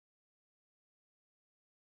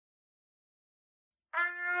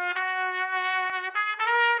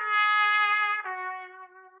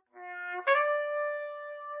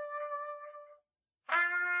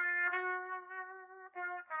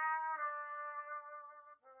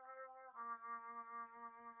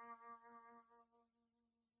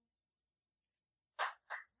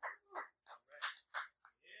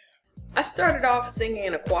I started off singing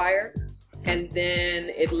in a choir, and then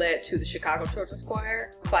it led to the Chicago Children's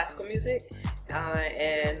Choir, classical music,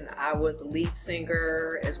 and I was a lead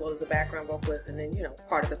singer as well as a background vocalist, and then, you know,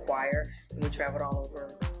 part of the choir, and we traveled all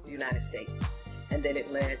over the United States. And then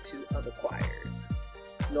it led to other choirs,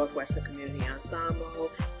 Northwestern Community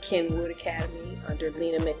Ensemble, Kenwood Academy under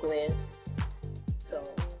Lena McLean. So,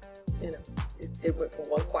 you know, it went from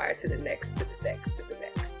one choir to the next, to the next, to the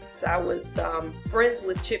next. So I was friends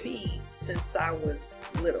with Chippy since I was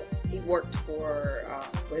little. He worked for,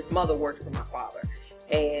 his mother worked for my father.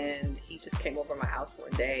 And he just came over to my house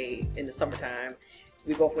one day in the summertime.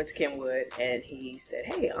 We both went to Kenwood, and he said,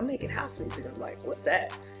 "Hey, I'm making house music." I'm like, "What's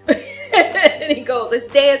that?" And he goes,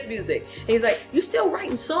 "It's dance music." And he's like, "You still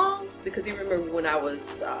writing songs?" Because he remembered when I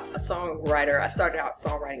was a songwriter. I started out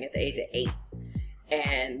songwriting at the age of 8.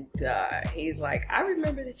 And he's like, "I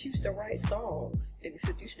remember that you used to write songs." And he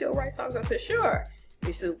said, "Do you still write songs?" I said, "Sure."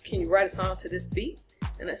 He said, "Can you write a song to this beat?"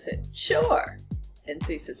 And I said, "Sure." And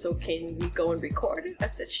so he said, "So can we go and record it?" I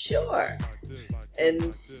said, "Sure."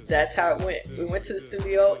 And that's how it went. We went to the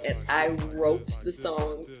studio, and I wrote the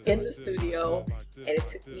song in the studio, and it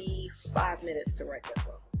took me 5 minutes to write that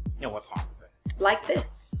song. You know, what song is it? Like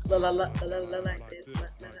this. La la la la la like this. La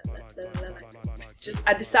la la la la like this. Just,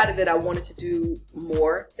 I decided that I wanted to do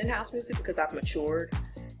more than house music because I've matured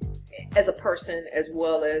as a person as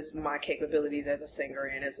well as my capabilities as a singer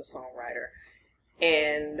and as a songwriter.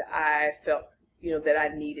 And I felt, you know, that I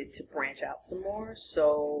needed to branch out some more.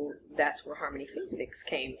 So that's where Harmonie Phoenix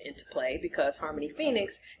came into play, because Harmonie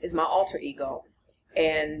Phoenix is my alter ego.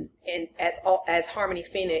 And as Harmonie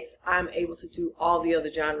Phoenix, I'm able to do all the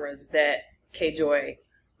other genres that K.Joy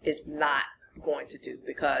is not going to do,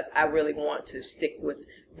 because I really want to stick with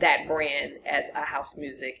that brand as a house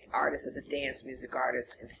music artist, as a dance music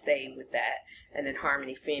artist, and stay with that. And then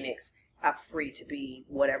Harmonie Phoenix, I'm free to be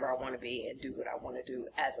whatever I want to be and do what I want to do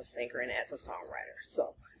as a singer and as a songwriter.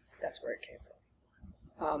 So that's where it came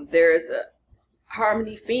from. There's a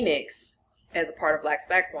Harmonie Phoenix, as a part of Black's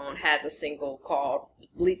Backbone, has a single called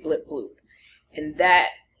Bleep Blip Bloop, and that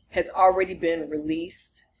has already been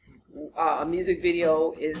released. A music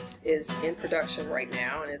video is in production right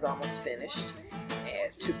now and is almost finished,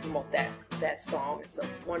 and to promote that song. It's a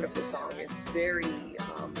wonderful song. It's very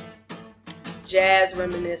jazz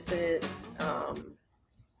reminiscent.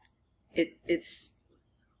 It's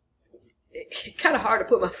kind of hard to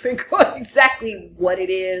put my finger on exactly what it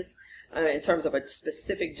is in terms of a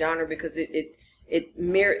specific genre, because it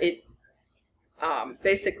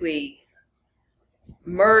basically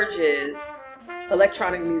merges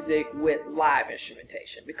electronic music with live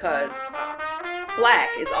instrumentation, because Black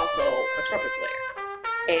is also a trumpet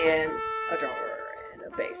player and a drummer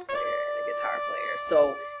and a bass player and a guitar player.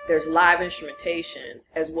 So there's live instrumentation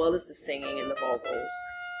as well as the singing and the vocals,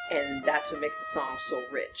 and that's what makes the song so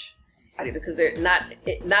rich. Because they're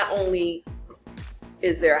not only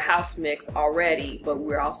is there a house mix already, but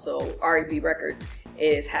we're also, REB Records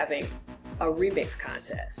is having a remix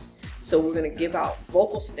contest. So we're going to give out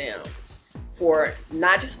vocal stems for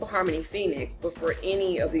not just for Harmonie Phoenix, but for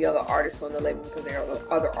any of the other artists on the label, because there are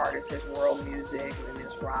other artists. There's world music, and then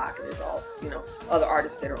there's rock, and there's all, you know, other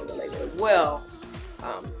artists that are on the label as well,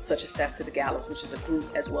 such as Steph to the Gallows, which is a group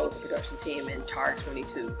as well as a production team, and Tar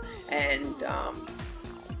 22. And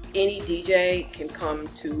any DJ can come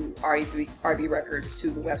to REB Records,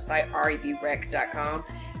 to the website rebrec.com,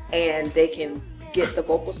 and they can get the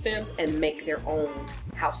vocal stems and make their own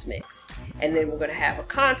house mix. And then we're going to have a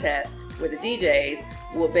contest where the DJs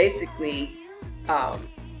will basically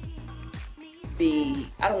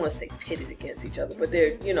be, I don't want to say pitted against each other, but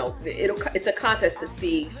they're, you know, it's a contest to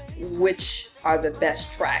see which are the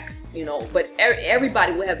best tracks, you know, but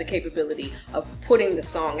everybody will have the capability of putting the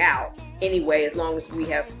song out anyway, as long as we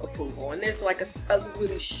have approval. And there's like a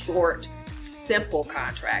really short, simple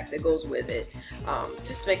contract that goes with it,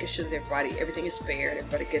 just making sure that everything is fair and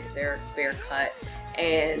everybody gets their fair cut.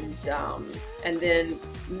 And then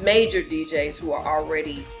major DJs who are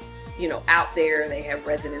already, you know, out there, they have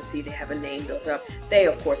residency, they have a name built up, they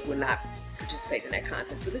of course would not participate in that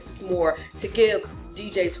contest. But this is more to give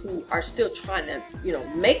DJs who are still trying to, you know,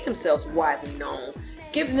 make themselves widely known,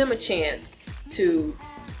 giving them a chance to,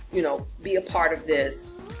 you know, be a part of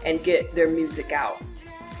this and get their music out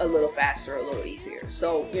a little faster, a little easier.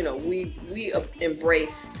 So, you know, we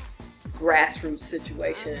embrace grassroots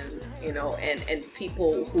situations, you know, and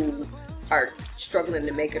people who are struggling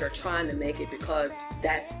to make it or trying to make it, because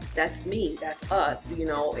that's me, that's us, you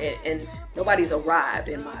know, and nobody's arrived,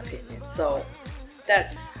 in my opinion. So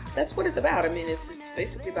that's what it's about. I mean, it's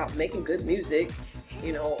basically about making good music,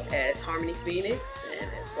 you know, as Harmonie Phoenix and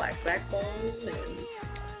as Black's Backbone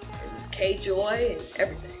and K.Joy and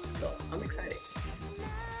everything. So I'm excited.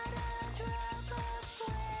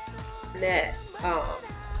 Met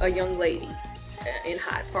a young lady in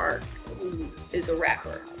Hyde Park who is a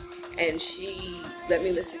rapper, and she let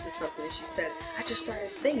me listen to something, and she said, I just started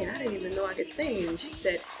singing. I didn't even know I could sing. And she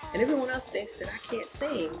said, and everyone else thinks that I can't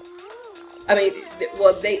sing. I mean,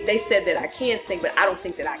 well, they said that I can sing, but I don't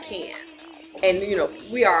think that I can. And, you know,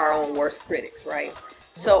 we are our own worst critics, right?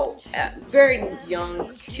 So, very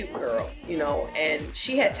young, cute girl, you know, and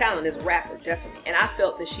she had talent as a rapper, definitely. And I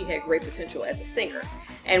felt that she had great potential as a singer.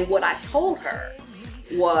 And what I told her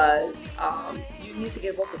was, you need to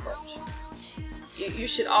get a vocal coach. You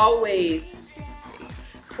should always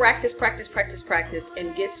practice,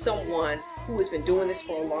 and get someone who has been doing this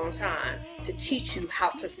for a long time to teach you how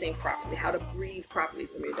to sing properly, how to breathe properly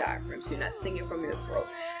from your diaphragm, so you're not singing from your throat.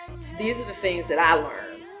 These are the things that I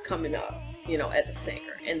learned coming up, you know, as a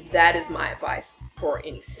singer. And that is my advice for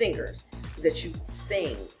any singers, is that you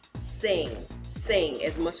sing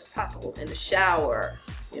as much as possible in the shower,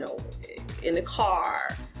 you know, in the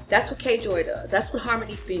car. That's what K.Joy does. That's what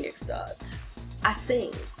Harmonie Phoenix does. I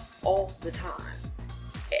sing all the time.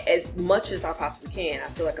 As much as I possibly can. I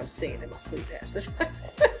feel like I'm singing in my sleep half the time.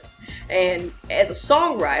 And as a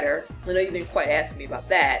songwriter, I know you didn't quite ask me about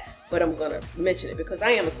that, but I'm going to mention it because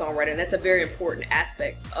I am a songwriter, and that's a very important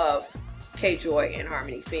aspect of K.Joy and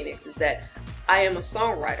Harmonie Phoenix, is that I am a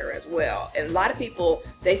songwriter as well. And a lot of people,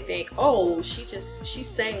 they think, oh, she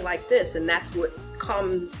sang like this, and that's what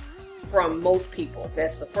comes from most people.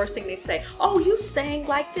 That's the first thing they say. Oh, you sang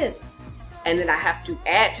like this. And then I have to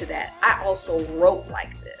add to that, I also wrote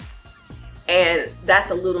like this. And that's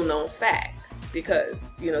a little known fact,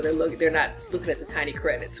 because, you know, they're not looking at the tiny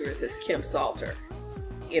credits where it says Kim Salter,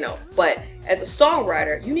 you know. But as a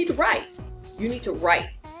songwriter, you need to write. You need to write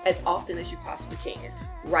as often as you possibly can.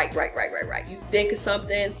 Write. You think of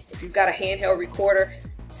something, if you've got a handheld recorder,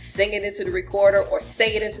 sing it into the recorder or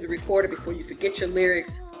say it into the recorder before you forget your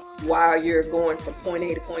lyrics while you're going from point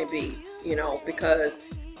A to point B, you know, because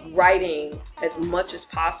writing as much as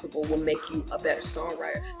possible will make you a better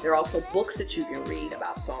songwriter. There are also books that you can read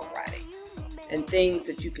about songwriting and things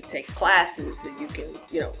that you can take classes, and you can,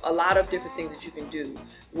 you know, a lot of different things that you can do.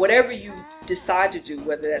 Whatever you decide to do,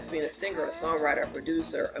 whether that's being a singer, a songwriter, a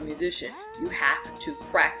producer, a musician, you have to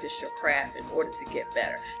practice your craft in order to get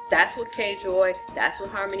better. That's what K.Joy, that's what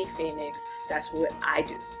Harmonie Phoenix, that's what I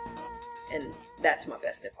do. And that's my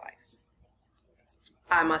best advice.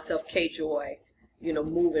 I myself, K.Joy, you know,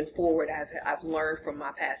 moving forward, I've learned from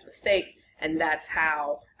my past mistakes, and that's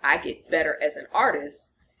how I get better as an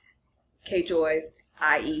artist. K.Joy's,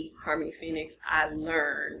 i.e. Harmonie Phoenix, I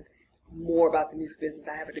learn more about the music business.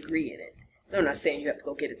 I have a degree in it. I'm not saying you have to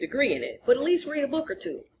go get a degree in it, but at least read a book or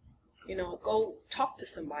two. You know, go talk to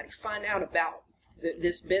somebody, find out about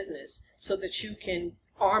this business so that you can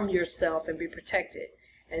arm yourself and be protected.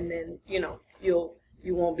 And then, you know, you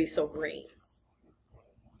won't be so green.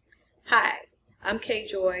 Hi. I'm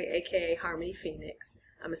K.Joy AKA Harmonie Phoenix.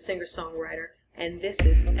 I'm a singer-songwriter, and this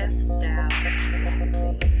is F-Style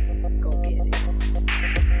Magazine. Go get it.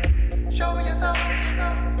 Show yourself.